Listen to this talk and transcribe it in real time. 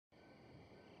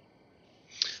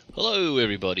Hello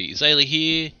everybody, Zailleh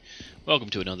here. Welcome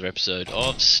to another episode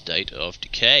of State of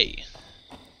Decay.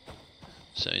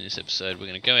 So in this episode we're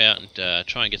going to go out and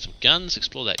try and get some guns,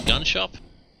 explore that gun shop.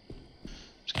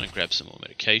 Just going to grab some more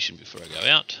medication before I go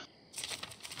out.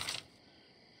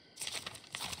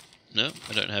 No,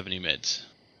 I don't have any meds.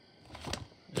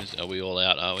 Are we all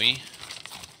out, are we?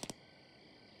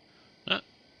 No.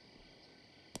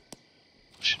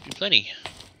 Should be plenty.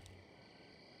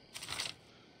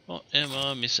 What am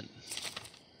I missing?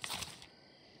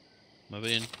 Am I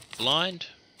being blind?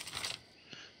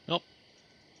 Nope.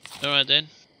 Alright then.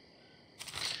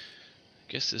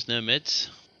 Guess there's no meds.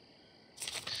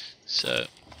 So,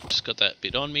 just got that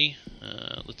bit on me.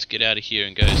 Let's get out of here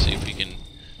and go see if we can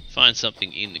find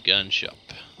something in the gun shop.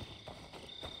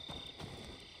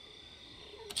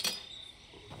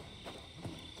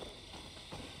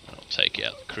 I'll take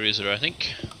out the cruiser, I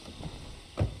think.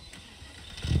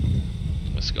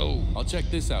 Let's go. I'll check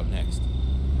this out next.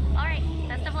 Alright,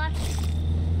 best of luck.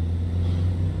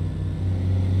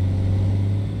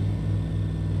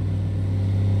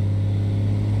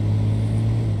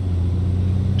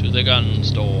 To the gun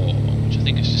store, which I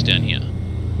think is just down here.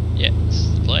 Yeah, this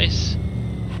is the place.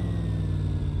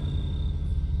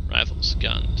 Rifles,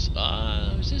 guns.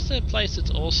 Is this a place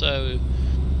that's also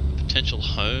a potential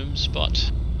home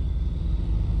spot?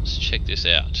 Let's check this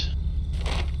out.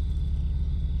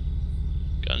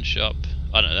 Gun shop.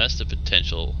 Oh no, that's the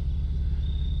potential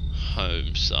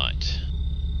home site.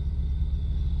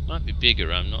 Might be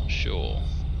bigger, I'm not sure.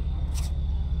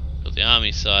 Got the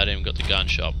army side and got the gun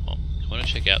shop. Oh, I want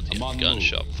to check out the gun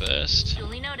shop first.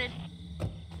 Duly noted.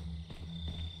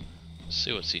 Let's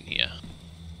see what's in here.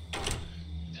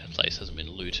 That place hasn't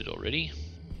been looted already.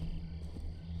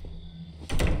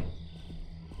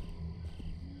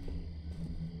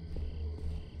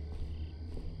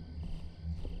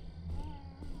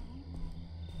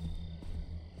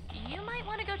 You might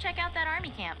want to go check out that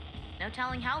army camp. No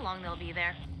telling how long they'll be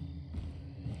there.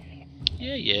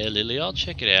 Yeah, Lily, I'll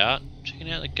check it out. Checking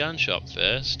out the gun shop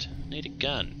first. Need a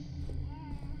gun.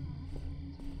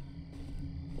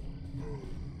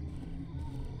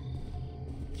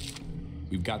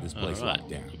 We've got this place locked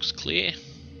down. Looks clear.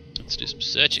 Let's do some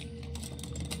searching.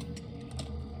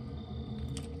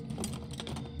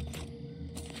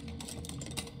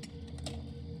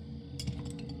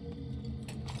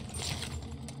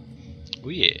 Oh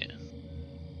yeah.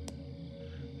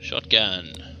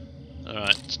 Shotgun.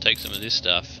 Alright, let's take some of this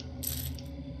stuff.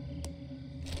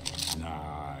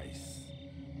 Nice.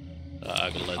 I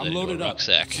gotta load that I'm into a loaded up.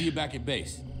 rucksack. See you back at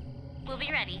base. We'll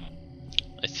be ready.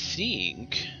 I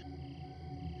think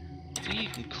you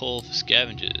can call for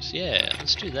scavengers. Yeah,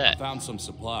 let's do that. Found some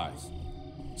supplies.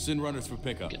 Send runners for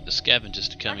pickup. Get the scavengers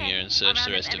to come Okay, here and search I'll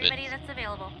the round rest up of it. everybody that's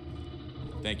available.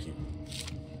 Thank you.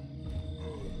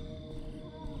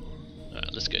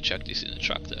 Alright, let's go chuck this in the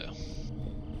truck though.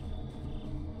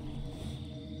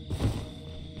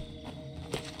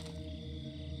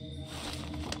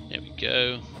 There we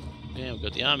go. Yeah, we've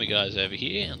got the army guys over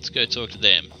here. Let's go talk to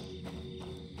them.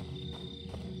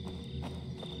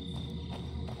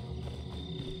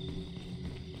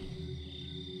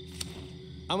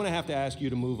 I'm gonna have to ask you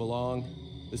to move along.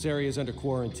 This area is under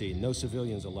quarantine. No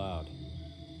civilians allowed.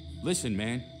 Listen,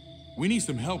 man. We need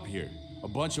some help here. A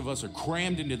bunch of us are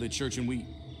crammed into the church and we...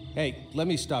 Hey, let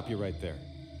me stop you right there.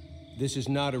 This is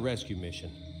not a rescue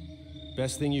mission.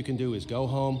 Best thing you can do is go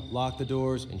home, lock the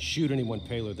doors, and shoot anyone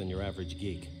paler than your average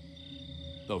geek.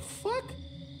 The fuck?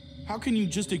 How can you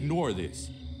just ignore this?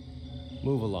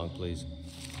 Move along, please.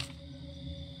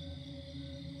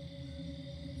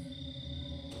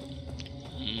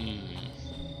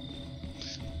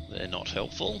 They're not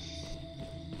helpful.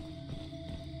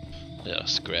 Let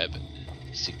us grab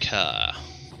the car.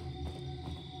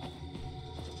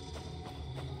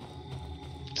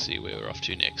 Let's see where we're off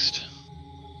to next.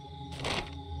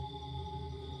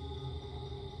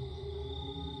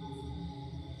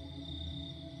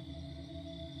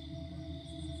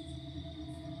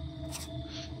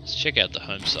 Let's check out the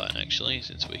home site actually,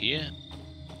 since we're here.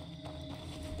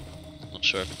 Not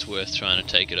sure if it's worth trying to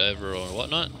take it over or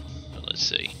whatnot, but let's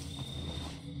see.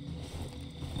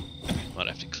 Might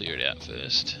have to clear it out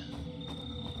first.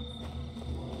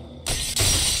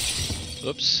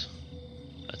 Oops.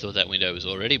 I thought that window was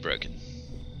already broken.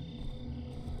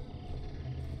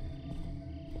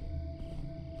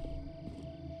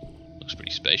 Looks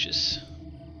pretty spacious.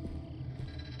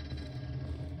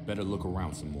 Better look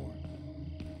around some more.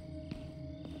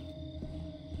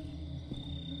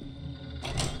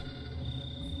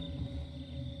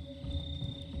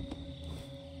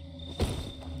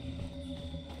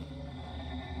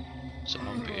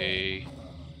 Zombie.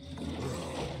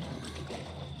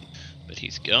 But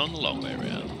he's going the long way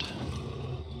around.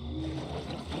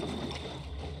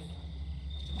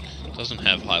 Doesn't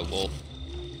have high wall.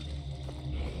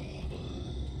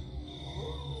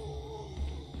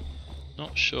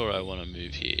 Not sure I want to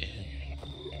move here.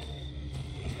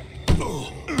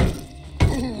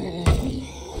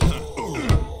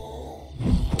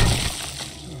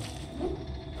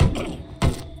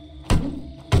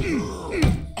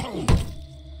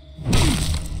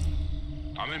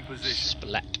 I'm in position.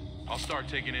 Splat. I'll start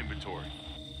taking inventory.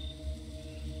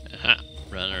 Aha.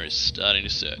 Runner is starting to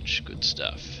search. Good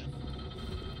stuff.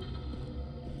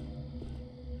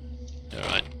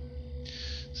 Alright.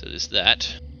 So there's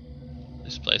that.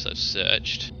 This place I've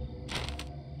searched.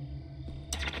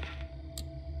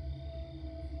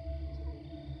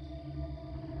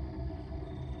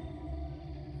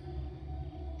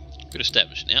 Could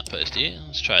establish an outpost here.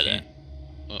 Let's try that.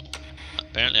 Well,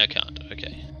 apparently I can't.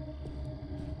 Okay.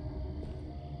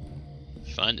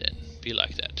 Fine then. Be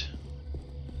like that.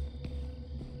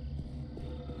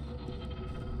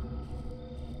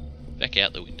 Back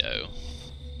out the window.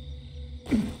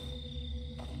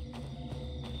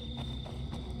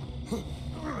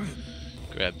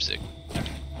 Grabs the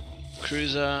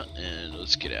cruiser and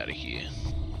let's get out of here.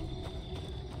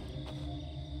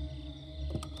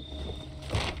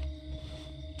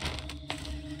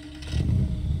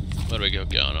 What do we got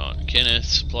going on? Kenneth,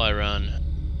 supply run.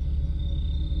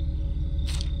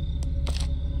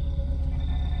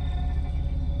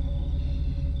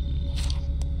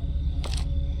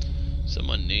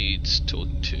 Someone needs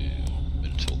talking to. I'm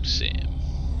gonna talk to Sam.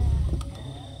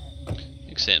 I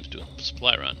think Sam's doing the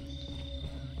supply run.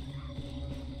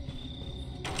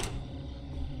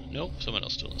 Nope, someone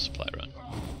else doing the supply run.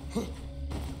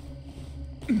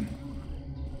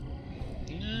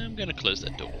 I'm gonna close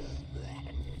that door.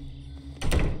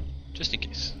 Just in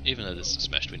case, even though there's a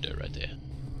smashed window right there.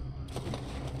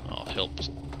 I'll help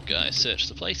guys search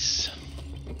the place.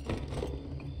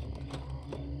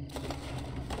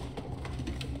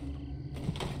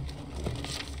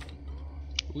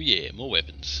 Oh yeah, more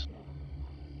weapons.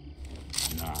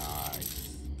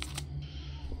 Nice.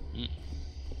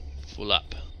 Full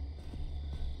up.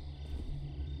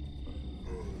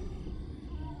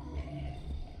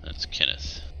 That's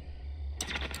Kenneth.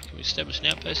 Can we establish an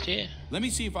outpost here? Let me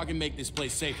see if I can make this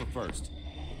place safer first.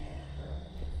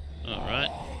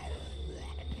 Alright.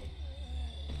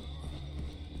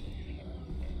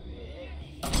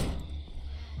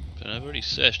 But I've already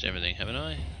searched everything, haven't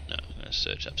I? No, I'm going to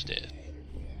search upstairs.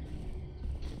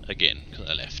 Again, because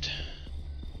I left.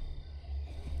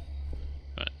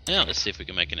 Right, now let's see if we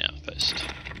can make an outpost.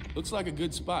 Looks like a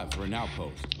good spot for an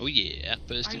outpost. Oh yeah,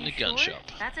 outpost in the gun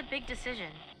shop. That's a big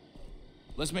decision.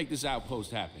 Let's make this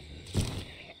outpost happen.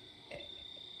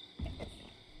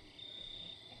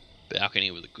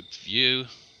 Balcony with a good view.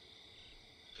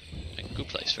 A good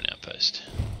place for an outpost.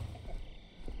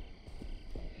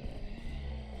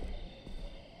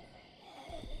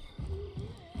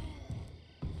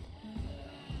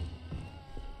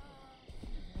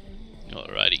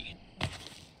 Alrighty.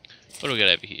 What do we got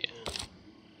over here?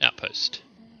 Outpost.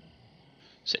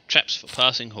 Set traps for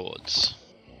passing hordes.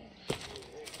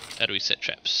 How do we set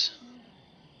traps?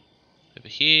 Over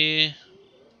here.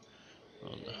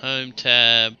 On the home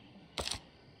tab.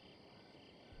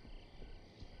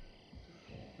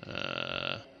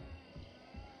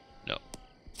 No.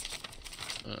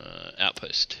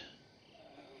 Outpost.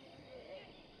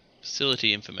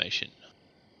 Facility information.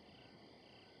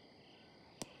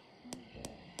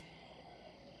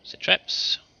 Set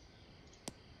traps.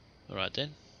 Alright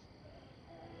then.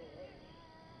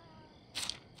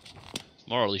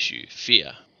 Moral issue.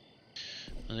 Fear.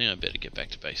 I think I better get back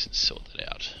to base and sort that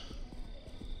out.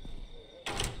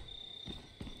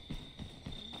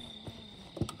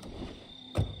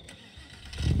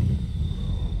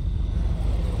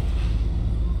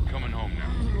 Coming home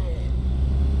now.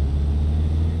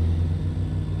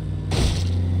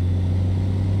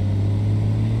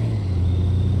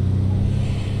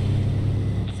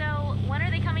 So, when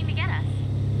are they coming to get us?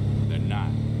 They're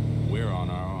not. We're on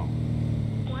our own.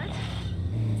 What?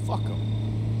 Fuck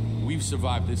them. We've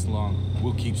survived this long.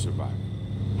 We'll keep surviving.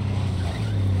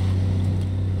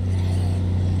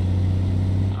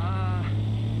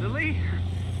 Lily?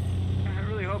 I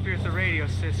really hope you're at the radio,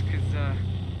 sis, because,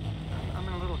 I'm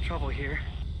in a little trouble here.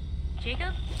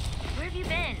 Jacob? Where have you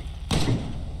been?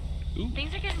 Ooh,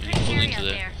 Things are getting and pretty pull scary into out the,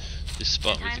 there. this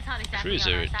spot And with time's not the exactly on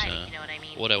cruiser. our It side, if you know what I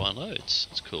mean. auto unloads.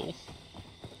 It's cool.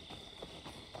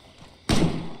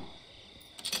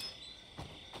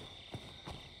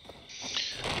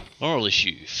 Moral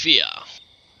issue. Fear.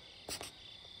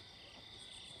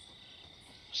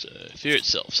 So, fear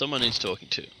itself. Someone needs talking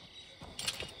to.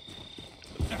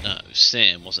 No,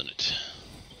 Sam, wasn't it?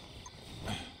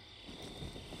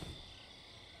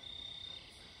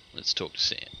 Let's talk to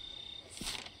Sam.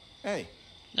 Hey,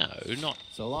 No, not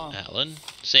so long. Alan.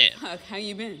 Sam. Huck, how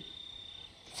you been?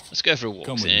 Let's go for a walk,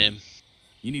 Come with Sam. me.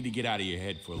 You need to get out of your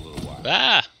head for a little while.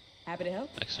 Ah! Happy to help.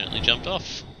 Accidentally jumped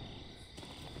off.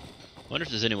 Wonder if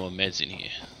there's any more meds in here.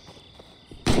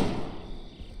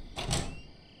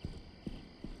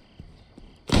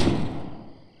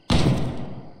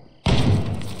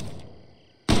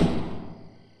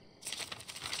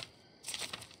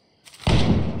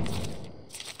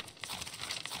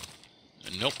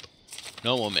 Nope.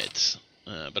 No more meds.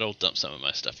 But I'll dump some of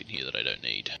my stuff in here that I don't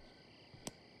need.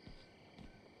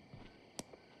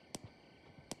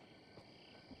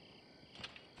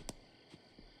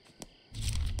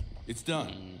 It's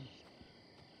done.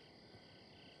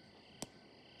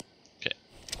 Okay.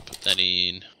 Put that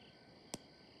in.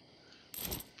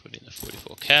 Put in the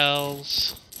 44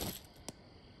 cals.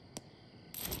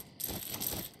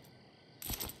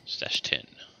 Stash 10.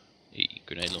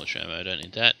 Grenade launcher ammo, I don't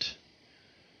need that.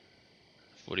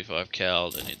 45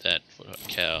 cal, don't need that. 45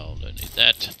 cal, don't need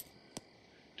that.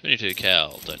 22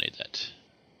 cal, don't need that.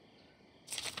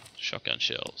 Shotgun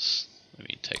shells. Let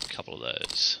me take a couple of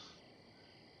those.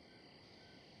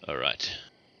 Alright.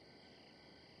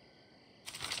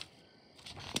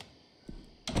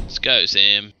 Let's go,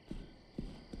 Sam.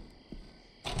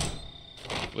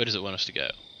 Where does it want us to go?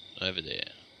 Over there.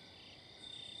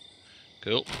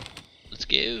 Cool. Let's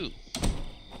go.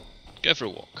 Go for a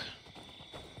walk.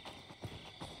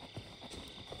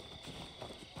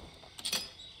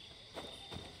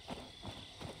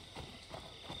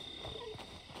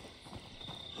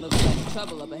 Looks like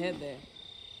trouble up ahead there.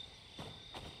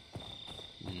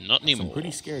 Not anymore. Some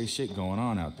pretty scary shit going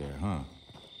on out there, huh?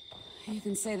 You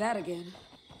can say that again.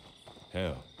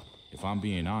 Hell, if I'm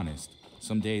being honest,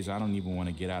 some days I don't even want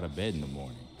to get out of bed in the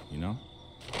morning, you know?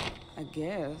 I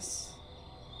guess.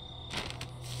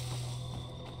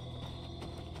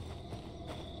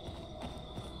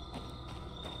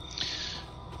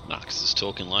 Marcus is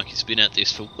talking like he's been at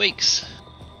this for weeks.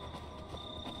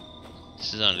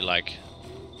 This is only like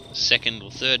the second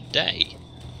or third day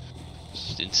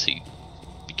since he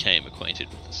became acquainted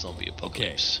with the zombie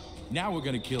apocalypse. Now we're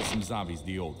gonna kill some zombies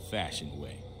the old-fashioned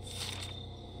way.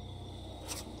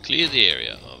 Clear the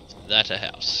area of that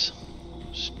house.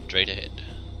 Straight ahead.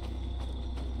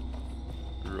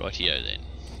 Rightio then.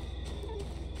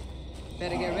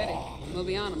 Better get ready. We'll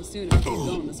be on them soon if we keep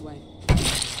going this way.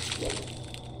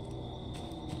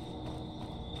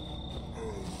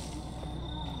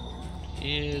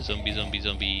 Yeah,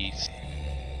 zombies.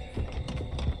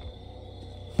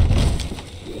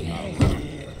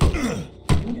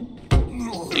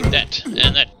 Take that,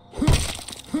 and that.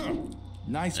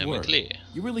 Nice And we're work. clear.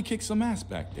 You really kicked some ass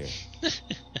back there.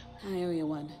 I owe you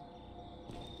one.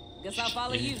 Guess I'll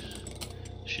follow you.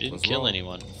 She didn't Let's kill roll.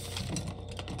 anyone.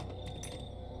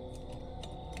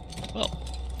 Well,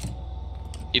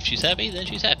 if she's happy, then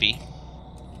she's happy.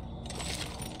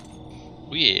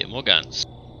 Oh yeah, more guns.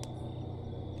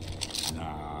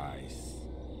 Nice.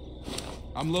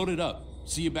 I'm loaded up.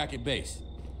 See you back at base.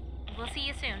 We'll see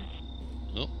you soon.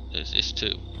 Oh, there's this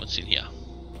too. What's in here?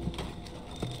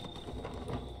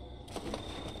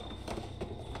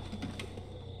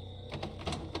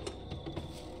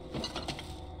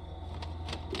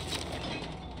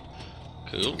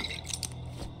 Cool.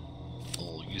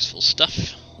 All useful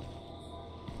stuff.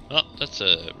 Oh, that's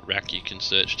a rack you can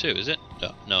search too, is it?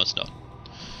 Oh, no, it's not.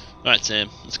 Alright, Sam,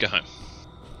 let's go home.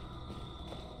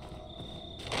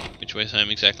 Which way's home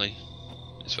exactly?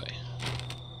 This way.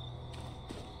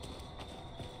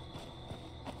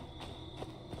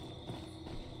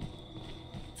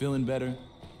 Feeling better?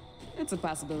 It's a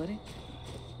possibility.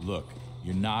 Look,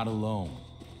 you're not alone.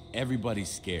 Everybody's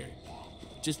scared.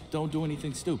 Just don't do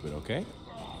anything stupid, okay?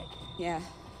 Yeah.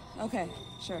 Okay,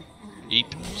 sure. Eep,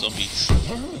 zombies.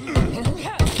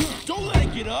 Don't let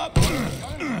it get up!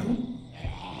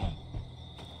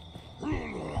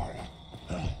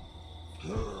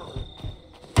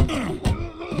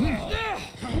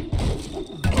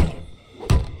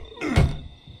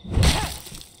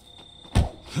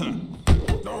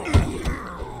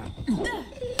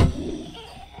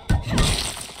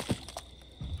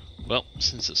 Well,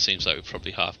 since it seems like we've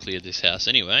probably half cleared this house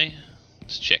anyway,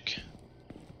 let's check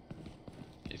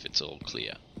if it's all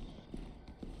clear.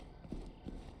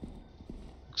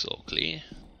 Looks all clear.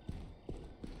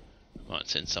 Might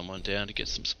send someone down to get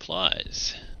some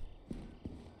supplies.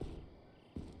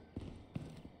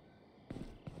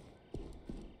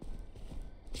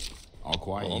 All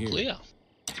quiet All here. clear.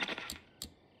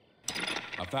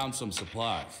 I found some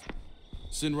supplies.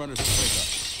 Send runners to pick up.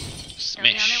 They'll be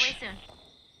on their Smash. way soon.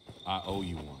 I owe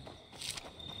you one.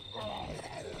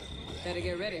 Better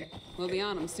get ready. We'll be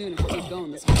on them soon if we keep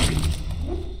going this way.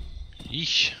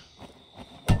 Yeesh.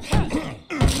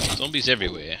 Zombies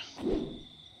everywhere.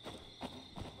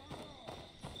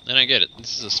 I don't get it.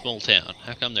 This is a small town.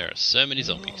 How come there are so many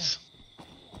zombies?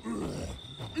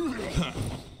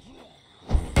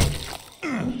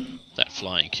 That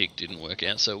flying kick didn't work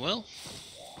out so well.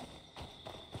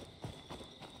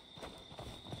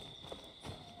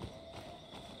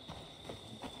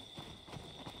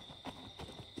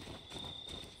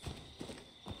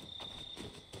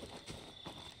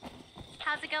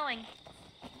 How's it going?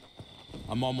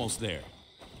 I'm almost there.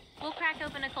 We'll crack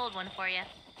open a cold one for you.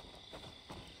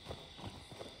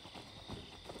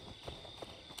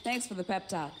 Thanks for the pep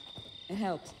talk. It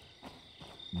helped.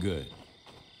 Good.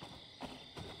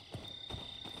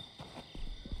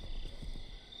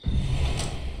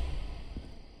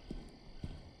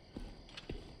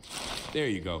 There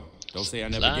you go. Don't say I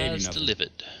never gave you Supplies nothing.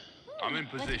 delivered. I'm in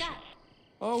What's position. that?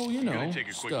 Oh, you know, Gonna take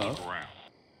a quick stuff. look around.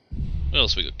 What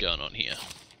else we got going on here?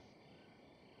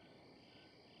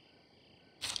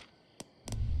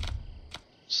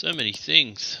 So many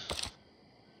things.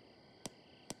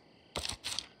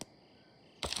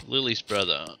 Lily's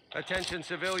brother. Attention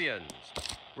civilians.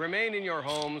 Remain in your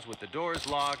homes with the doors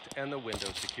locked and the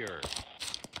windows secured.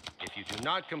 If you do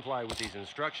not comply with these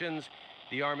instructions,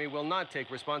 the Army will not take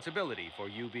responsibility for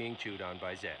you being chewed on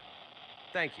by Zed.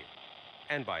 Thank you.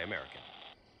 And by American.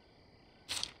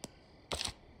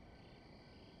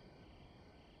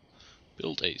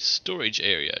 Build a storage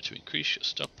area to increase your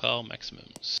stockpile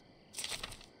maximums.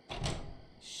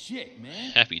 Shit,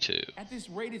 man. Happy to. At this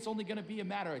rate, it's only gonna be a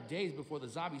matter of days before the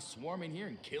zombies swarm in here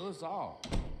and kill us all.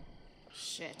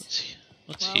 Shit.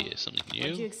 What's Well, here? Something new?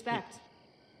 What'd you expect?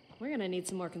 We're gonna need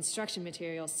some more construction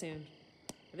materials soon.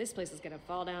 This place is gonna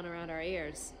fall down around our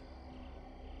ears.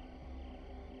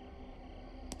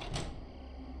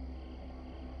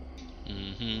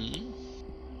 Mm-hmm.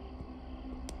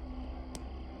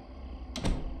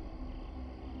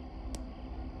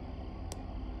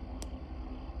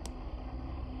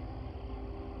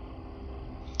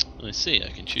 I see, I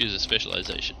can choose a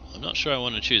specialization. I'm not sure I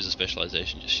want to choose a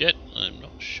specialization just yet. I'm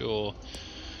not sure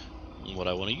what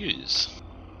I want to use.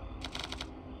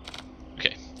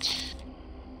 Okay.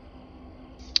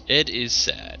 Ed is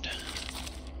sad.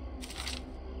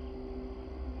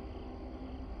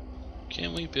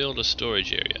 Can we build a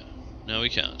storage area? No, we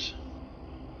can't.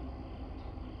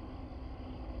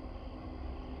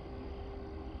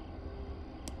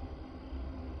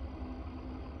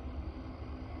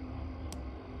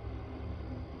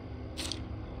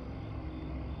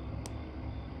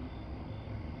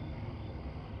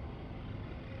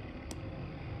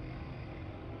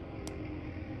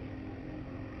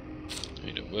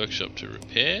 Need a workshop to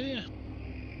repair.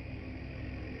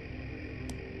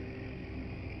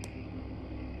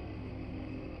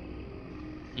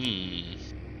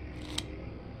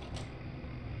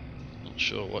 Not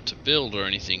sure what to build or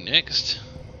anything next,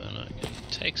 but I can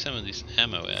take some of this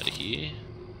ammo out of here.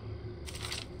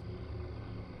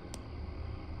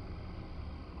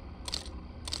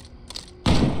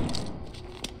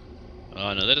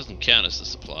 Oh no, that doesn't count as the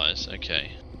supplies.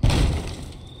 Okay.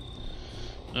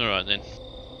 Alright then.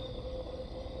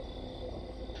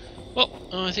 Well,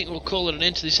 I think we'll call it an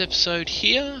end to this episode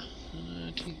here.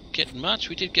 Didn't get much.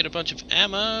 We did get a bunch of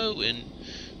ammo, and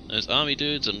those army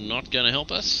dudes are not going to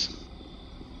help us.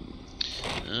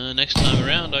 Next time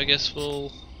around, I guess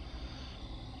we'll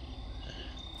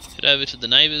head over to the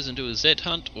neighbours and do a Z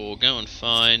hunt, or go and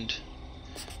find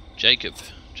Jacob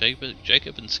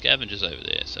and scavengers over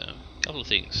there. So, a couple of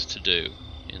things to do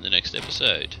in the next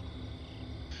episode.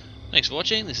 Thanks for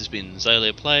watching. This has been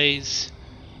Zailleh Plays.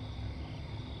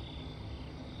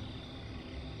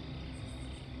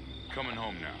 Coming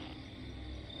home now.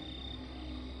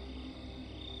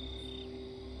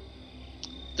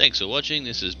 Thanks for watching.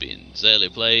 This has been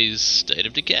Zailleh Plays State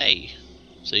of Decay.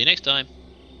 See you next time.